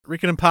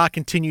Riccarton Park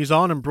continues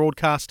on, and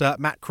broadcaster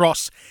Matt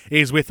Cross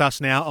is with us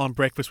now on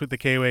Breakfast with the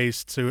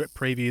Kiwis to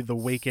preview the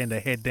weekend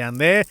ahead down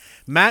there.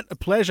 Matt, a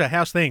pleasure.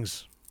 How's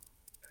things?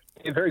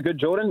 Yeah, very good,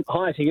 Jordan.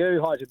 Hi to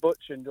you, hi to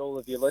Butch and all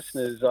of your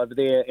listeners over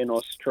there in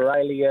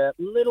Australia.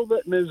 A little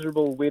bit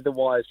miserable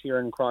weather-wise here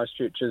in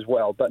Christchurch as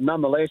well, but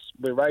nonetheless,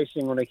 we're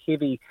racing on a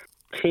heavy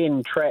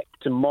 10 track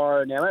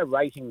tomorrow. Now, our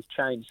ratings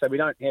changed, so we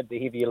don't have the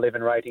heavy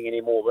 11 rating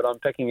anymore, but I'm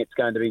picking it's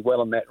going to be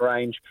well in that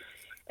range.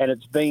 And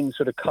it's been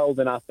sort of cold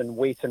enough and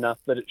wet enough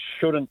that it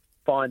shouldn't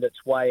find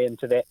its way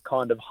into that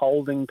kind of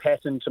holding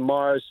pattern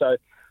tomorrow. So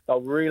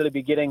they'll really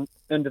be getting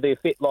into their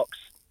fetlocks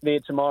there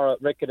tomorrow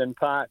at Riccarton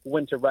Park,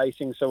 winter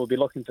racing. So we'll be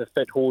looking for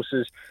fit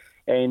horses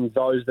and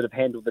those that have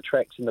handled the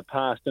tracks in the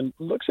past. And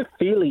it looks a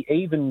fairly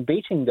even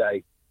betting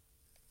day.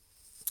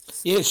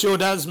 Yeah, it sure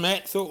does,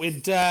 Matt. Thought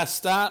we'd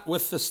start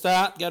with the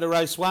start, go to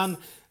race one.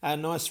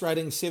 Nice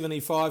rating,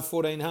 75,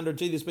 1400.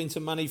 Gee, there's been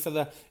some money for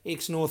the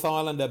ex-North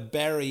Islander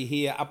Barry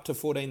here, up to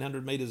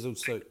 1400 metres will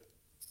suit.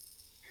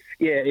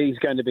 Yeah, he's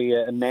going to be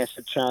a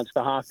massive chance.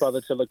 The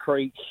half-brother to Le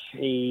Creek,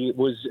 he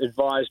was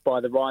advised by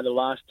the rider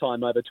last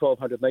time over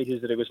 1,200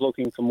 metres that he was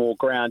looking for more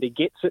ground. He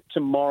gets it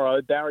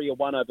tomorrow. Barrier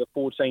 1 over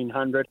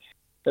 1,400.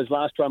 His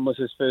last run was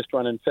his first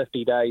run in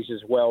 50 days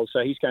as well, so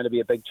he's going to be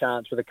a big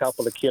chance with a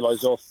couple of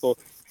kilos off for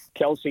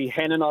Kelsey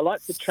Hannon. I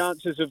like the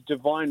chances of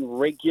Divine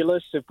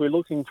Regulus if we're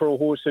looking for a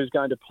horse who's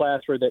going to plough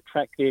through that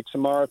track there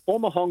tomorrow.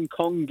 Former Hong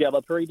Kong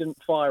galloper, he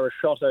didn't fire a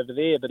shot over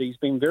there, but he's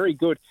been very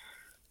good.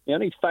 The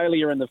only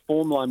failure in the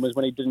form line was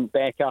when he didn't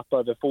back up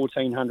over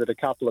 1,400 a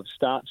couple of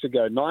starts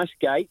ago. Nice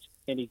gait,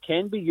 and he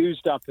can be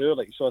used up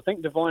early. So I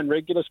think Divine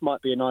Regulus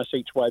might be a nice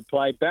each-way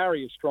play.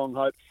 Barry is Strong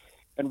Hope.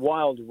 And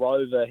Wild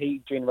Rover,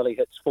 he generally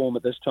hits form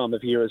at this time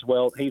of year as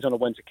well. He's on a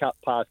Winter Cup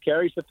path,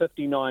 carries the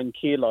 59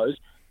 kilos.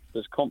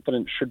 His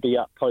confidence should be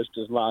up post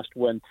his last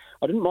win.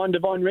 I didn't mind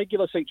Divine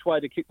Regulus each way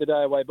to kick the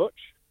day away, Butch.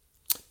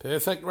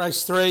 Perfect.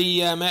 Race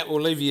 3, Matt,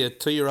 we'll leave you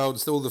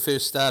 2-year-olds, all the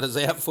first starters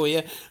out for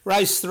you.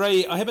 Race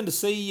 3, I happened to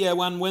see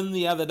one win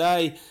the other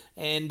day,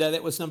 and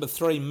that was number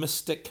 3,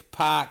 Mystic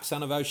Park,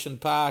 Son of Ocean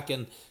Park,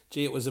 and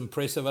gee, it was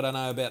impressive. I don't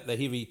know about the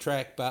heavy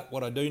track, but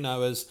what I do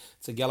know is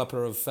it's a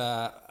galloper of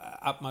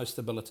utmost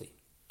ability.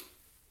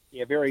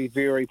 Yeah, very,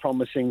 very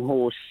promising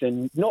horse,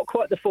 and not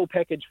quite the full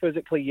package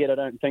physically yet, I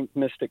don't think,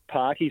 Mystic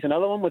Park. He's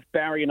another one with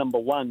barrier number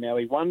 1. Now,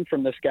 he won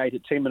from this gate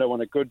at Timato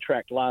on a good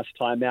track last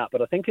time out,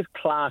 but I think his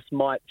class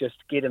might just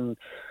get him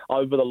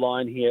over the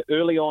line here.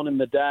 Early on in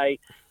the day,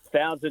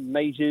 1,000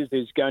 metres,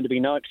 there's going to be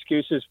no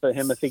excuses for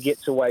him if he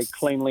gets away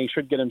cleanly. He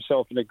should get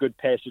himself in a good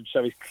passage,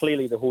 so he's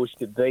clearly the horse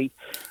to beat.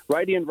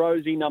 Radiant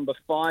Rosie, number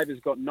 5, has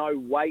got no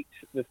weight.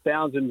 The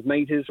 1,000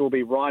 metres will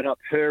be right up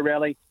her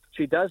alley.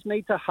 She does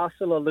need to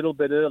hustle a little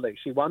bit early.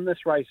 She won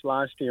this race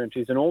last year, and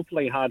she's an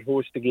awfully hard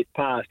horse to get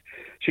past.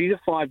 She's a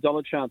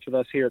 $5 chance with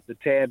us here at the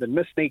tab. And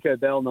Miss Nico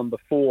Bell, number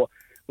 4,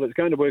 well, it's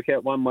going to work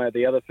out one way or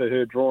the other for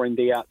her, drawing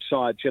the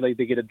outside. She'll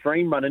either get a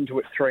dream run into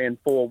it 3 and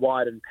 4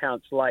 wide and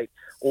pounce late,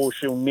 or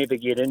she'll never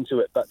get into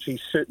it. But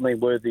she's certainly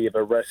worthy of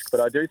a risk. But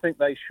I do think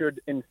they should,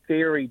 in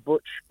theory,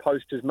 Butch,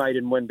 post his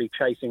maiden win, be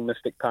chasing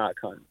Mystic Park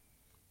home.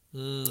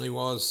 He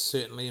was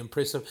certainly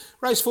impressive.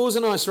 Race 4 is a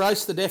nice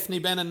race, the Daphne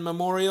Bannon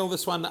Memorial.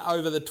 This one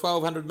over the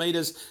 1,200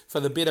 metres for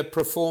the better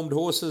performed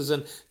horses.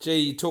 And, gee,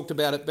 you talked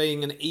about it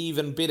being an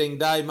even betting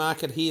day.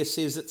 Market here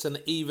says it's an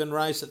even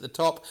race at the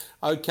top.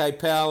 OK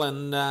Pal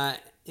and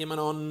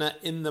Emanon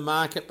in the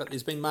market, but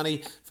there's been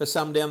money for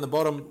some down the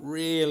bottom.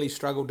 Really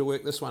struggled to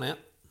work this one out.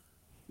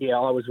 Yeah,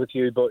 I was with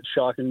you, Butch.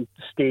 I can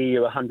steer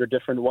you 100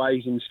 different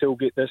ways and still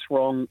get this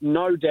wrong.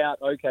 No doubt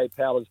OK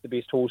Pal is the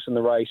best horse in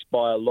the race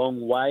by a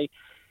long way.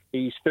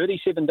 He's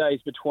 37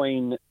 days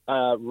between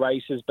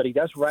races, but he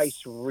does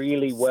race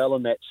really well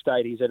in that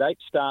state. He's at 8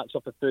 starts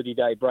off a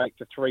 30-day break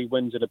for 3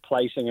 wins at a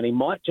placing, and he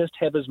might just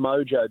have his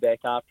mojo back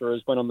after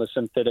his win on the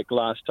synthetic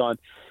last time.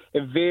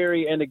 A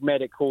very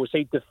enigmatic horse.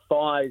 He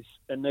defies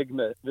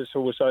enigma, this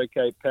horse,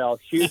 OK Pal.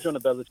 Huge on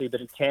ability, but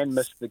he can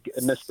miss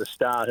the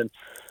start. And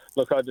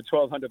look, over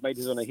 1,200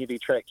 metres on a heavy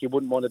track, you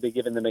wouldn't want to be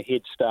giving them a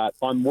head start.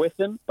 I'm with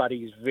him, but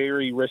he's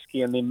very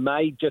risky, and there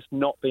may just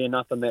not be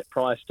enough in that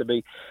price to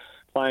be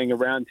playing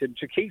around him.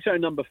 Chiquito,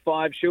 number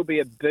 5, she'll be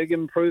a big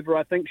improver.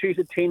 I think she's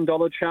a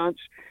 $10 chance.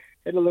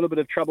 Had a little bit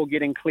of trouble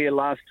getting clear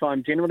last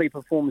time. Generally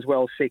performs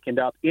well second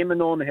up.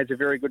 Emanon has a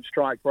very good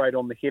strike rate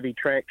on the heavy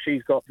track.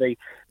 She's got the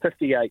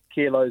 58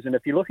 kilos. And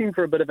if you're looking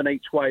for a bit of an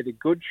each way, the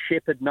Good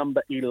Shepherd,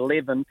 number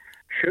 11,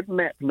 should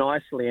map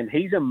nicely. And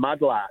he's a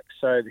mudlark,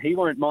 so he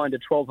won't mind a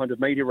 1,200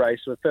 metre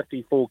race with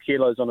 54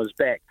 kilos on his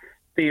back.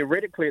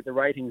 Theoretically, at the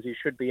ratings, he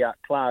should be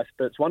outclassed.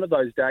 But it's one of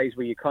those days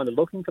where you're kind of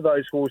looking for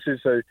those horses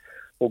who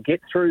will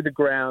get through the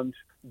ground,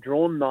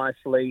 drawn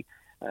nicely,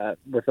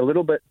 with a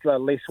little bit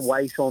less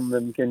weight on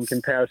them in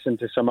comparison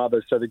to some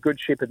others. So the Good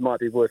Shepherd might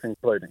be worth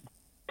including.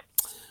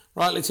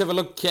 Right, let's have a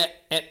look at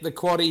the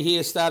quaddie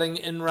here, starting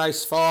in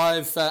race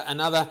 5.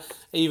 Another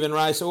even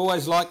race.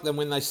 Always like them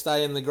when they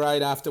stay in the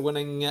grade after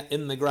winning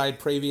in the grade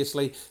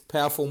previously.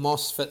 Powerful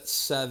Moss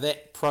fits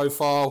that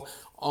profile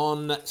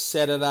on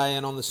Saturday,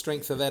 and on the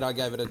strength of that, I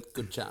gave it a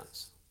good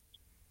chance.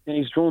 And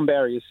he's drawn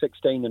barriers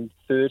 16 and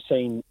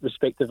 13,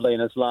 respectively, in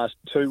his last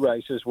two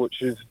races, which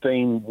have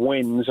been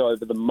wins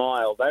over the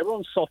mile. They were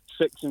on soft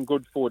 6 and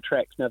good 4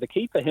 tracks. Now, the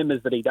key for him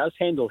is that he does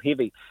handle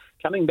heavy.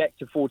 Coming back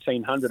to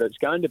 1400, it's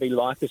going to be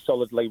like a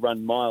solidly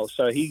run mile.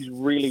 So he's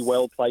really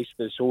well placed,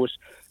 this horse.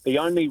 The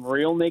only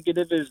real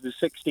negative is the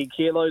 60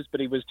 kilos, but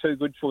he was too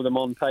good for them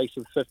on pace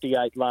with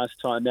 58 last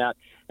time out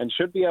and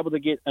should be able to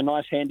get a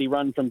nice handy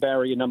run from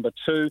barrier number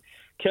 2.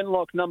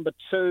 Kinlock number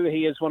 2,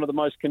 he is one of the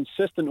most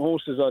consistent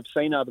horses I've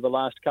seen over the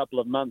last couple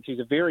of months. He's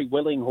a very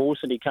willing horse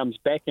and he comes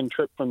back and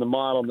trip from the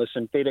mile on the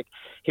synthetic.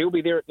 He'll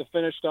be there at the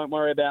finish, don't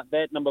worry about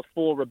that. Number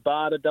 4,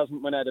 Rabada,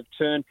 doesn't win out of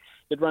turn.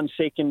 Did run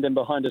second and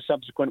behind a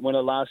subsequent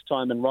winner last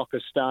time in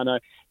Rockastano,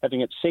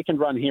 having its second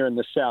run here in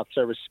the south,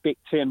 so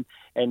respect him.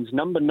 And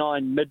number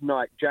 9,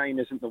 Midnight Jane,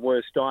 isn't the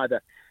worst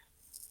either.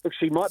 Look,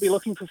 she might be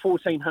looking for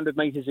 1,400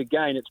 metres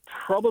again. It's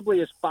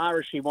probably as far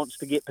as she wants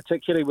to get,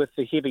 particularly with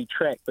the heavy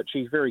track, but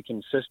she's very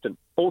consistent.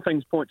 All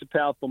things point to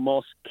Powerful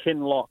Moss,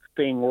 Kinlock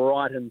being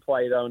right in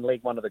play, though, in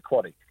Leg 1 of the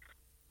quaddie.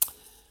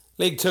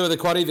 Leg 2 of the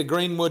quaddie, the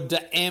Greenwood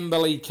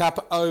Amberley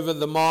Cup over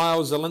the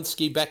mile.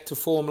 Zielinski back to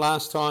form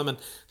last time, and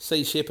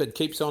Sea Shepherd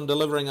keeps on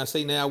delivering. I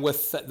see now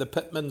with the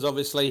Pitmans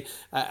obviously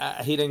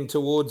heading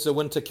towards the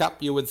Winter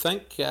Cup, you would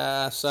think.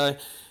 So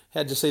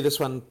how'd you see this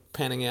one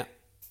panning out?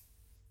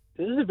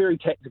 This is a very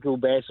tactical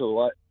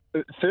battle.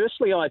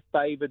 Firstly, I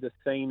favoured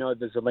Athene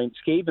over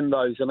Zielinski, even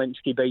though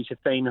Zielinski beat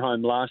Athene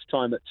home last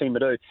time at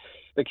Timaru.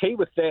 The key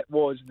with that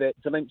was that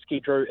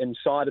Zielinski drew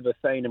inside of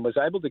Athene and was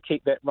able to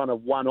keep that run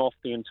of 1 off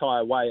the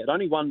entire way. It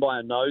only won by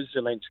a nose,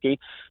 Zielinski.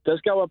 Does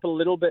go up a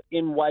little bit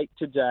in weight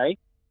today,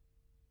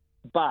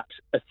 but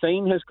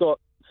Athene has got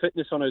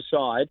fitness on her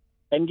side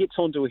and gets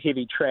onto a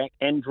heavy track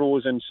and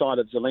draws inside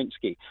of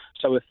Zielinski.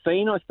 So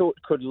Athene, I thought,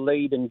 could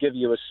lead and give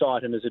you a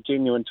sight and is a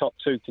genuine top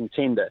 2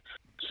 contender.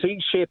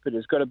 Sea Shepherd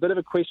has got a bit of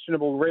a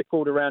questionable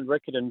record around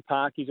Riccarton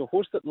Park. He's a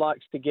horse that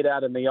likes to get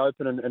out in the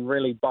open and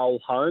really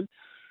bowl home.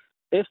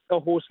 If a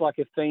horse like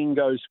Athene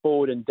goes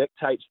forward and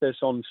dictates this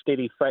on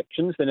steady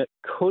fractions, then it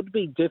could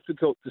be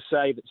difficult to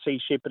say that Sea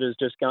Shepherd is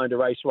just going to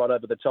race right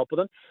over the top of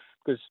them,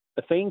 because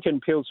Athene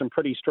can peel some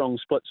pretty strong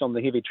splits on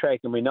the heavy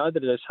track, and we know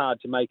that it is hard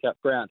to make up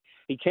ground.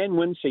 He can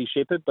win Sea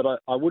Shepherd, but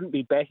I wouldn't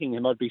be backing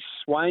him. I'd be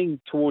swaying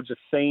towards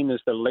Athene as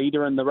the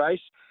leader in the race,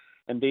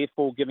 and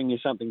therefore giving you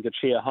something to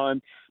cheer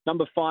home.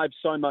 Number 5,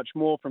 So Much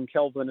More, from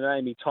Kelvin and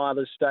Amy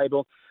Tyler's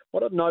stable.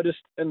 What I've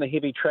noticed in the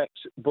heavy tracks,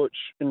 Butch,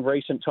 in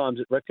recent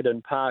times at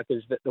Riccarton Park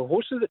is that the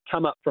horses that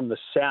come up from the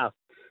south,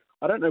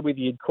 I don't know whether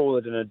you'd call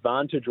it an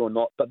advantage or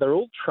not, but they're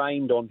all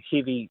trained on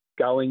heavy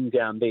going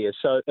down there.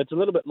 So it's a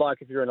little bit like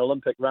if you're an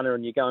Olympic runner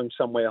and you're going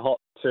somewhere hot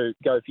to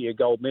go for your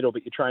gold medal,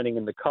 but you're training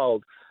in the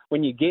cold.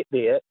 When you get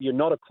there, you're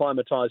not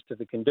acclimatised to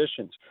the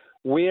conditions.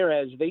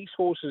 Whereas these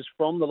horses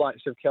from the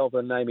likes of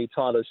Kelvin and Amy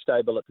Tyler's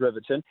stable at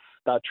Riverton,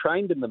 they're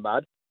trained in the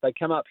mud. They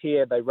come up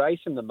here, they race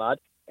in the mud,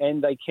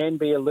 and they can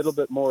be a little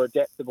bit more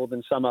adaptable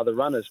than some other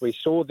runners. We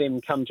saw them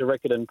come to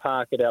Riccarton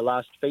Park at our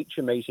last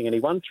feature meeting, and he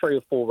won 3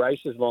 or 4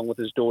 races along with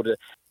his daughter,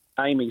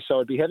 Amy. So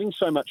I'd be having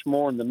So Much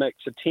More in the mix.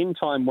 A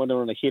 10-time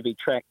winner on a heavy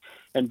track.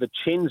 And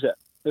Vicenza,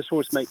 this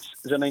horse makes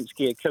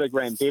Zielinski a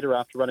kilogram better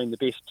after running the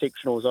best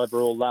sectionals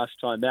overall last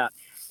time out.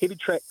 Heavy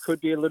track could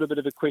be a little bit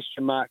of a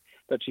question mark,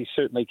 but she's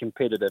certainly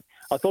competitive.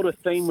 I thought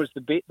Athene was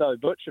the bet, though,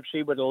 Butch. If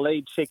she were to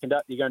lead second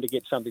up, you're going to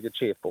get something to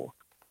cheer for.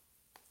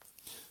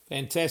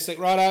 Fantastic.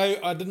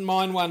 Righto, I didn't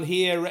mind one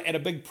here at a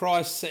big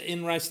price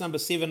in race number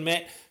 7,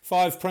 Matt.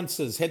 5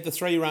 Princes. Had the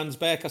 3 runs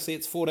back. I see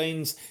it's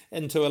 14s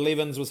into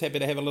 11s. Was happy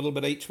to have a little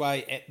bit each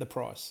way at the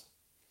price.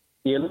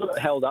 Yeah, a little bit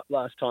held up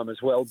last time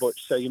as well,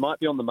 Butch, so you might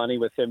be on the money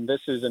with him.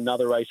 This is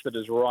another race that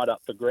is right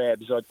up for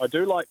grabs. I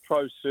do like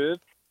Pro Serve.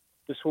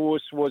 This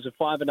horse was a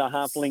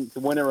 5.5 length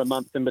winner a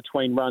month in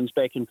between runs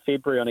back in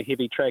February on a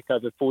heavy track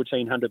over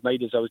 1,400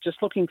 metres. I was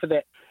just looking for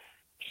that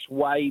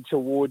sway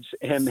towards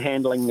him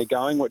handling the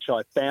going, which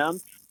I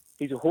found.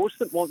 He's a horse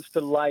that wants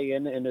to lay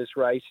in his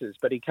races,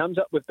 but he comes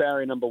up with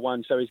barrier number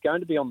 1, so he's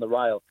going to be on the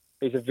rail.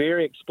 He's a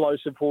very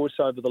explosive horse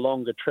over the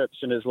longer trips,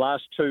 and his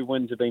last 2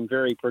 wins have been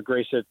very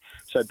progressive.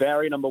 So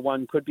barrier number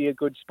 1 could be a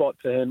good spot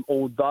for him,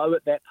 although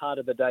at that part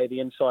of the day, the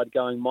inside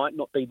going might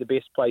not be the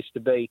best place to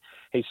be.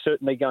 He's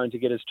certainly going to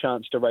get his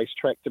chance to race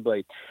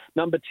tractably.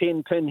 Number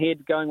 10,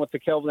 Pinhead, going with the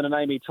Kelvin and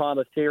Amy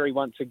Tyler theory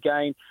once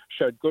again,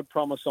 showed good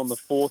promise on the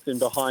 4th and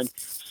behind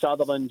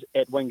Sutherland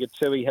at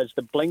Wingatui. Has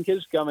the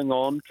blinkers going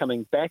on,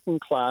 coming back in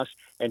class,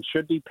 and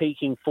should be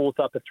peaking 4th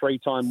up, a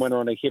 3-time winner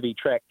on a heavy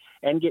track,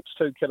 and gets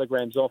 2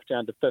 kilograms off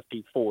down to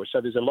 54.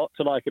 So there's a lot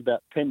to like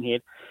about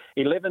Pinhead.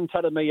 11,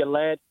 Tatamia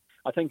Lad.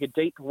 I think a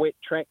deep, wet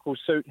track will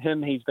suit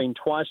him. He's been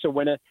twice a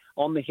winner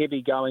on the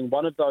heavy going,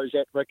 one of those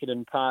at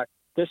Riccarton Park.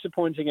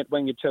 Disappointing at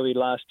Wingatui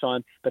last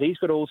time, but he's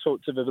got all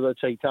sorts of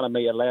ability.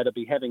 Tatamia Lad will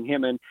be having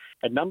him in.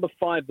 At number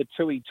 5, the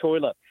Tui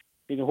Toiler.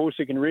 He's a horse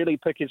who can really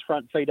pick his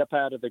front feet up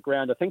out of the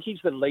ground. I think he's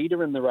the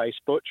leader in the race,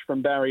 Butch,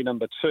 from barrier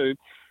number 2.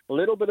 A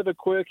little bit of a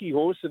quirky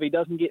horse. If he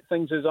doesn't get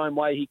things his own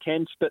way, he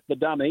can spit the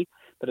dummy.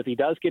 But if he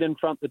does get in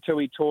front the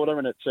Tui Toiler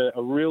and it's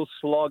a real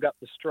slog up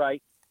the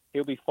straight,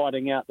 he'll be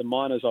fighting out the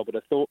minors, I would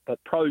have thought. But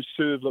Pro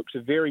Serve looks a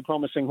very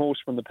promising horse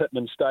from the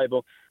Pittman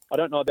stable. I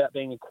don't know about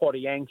being a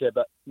quaddie anchor,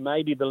 but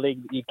maybe the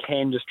leg you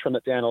can just trim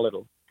it down a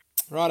little.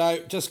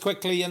 Righto, just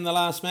quickly in the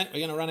last match, we're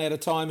going to run out of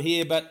time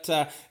here, but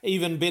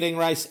even betting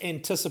race,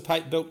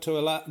 Anticipate, built to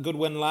a good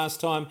win last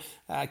time.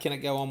 Can it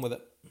go on with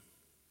it?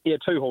 Yeah,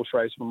 2-horse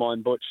race for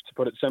mine, Butch, to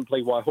put it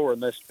simply. Waihora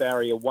missed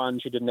barrier 1.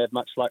 She didn't have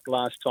much luck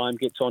last time.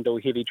 Gets onto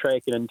a heavy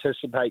track, and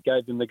Anticipate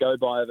gave them the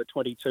go-by over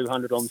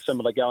 2,200 on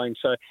similar going.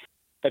 So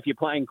if you're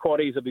playing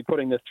quaddies, I'll be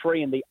putting the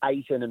 3 and the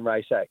 8 in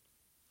race 8.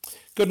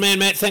 Good man,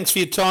 Matt. Thanks for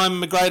your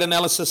time. A great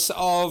analysis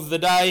of the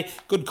day.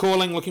 Good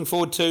calling. Looking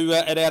forward to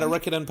it out of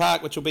Riccarton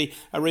Park, which will be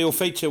a real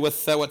feature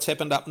with what's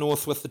happened up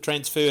north with the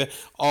transfer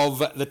of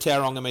the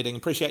Tauranga meeting.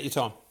 Appreciate your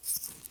time.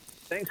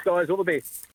 Thanks, guys. All the best.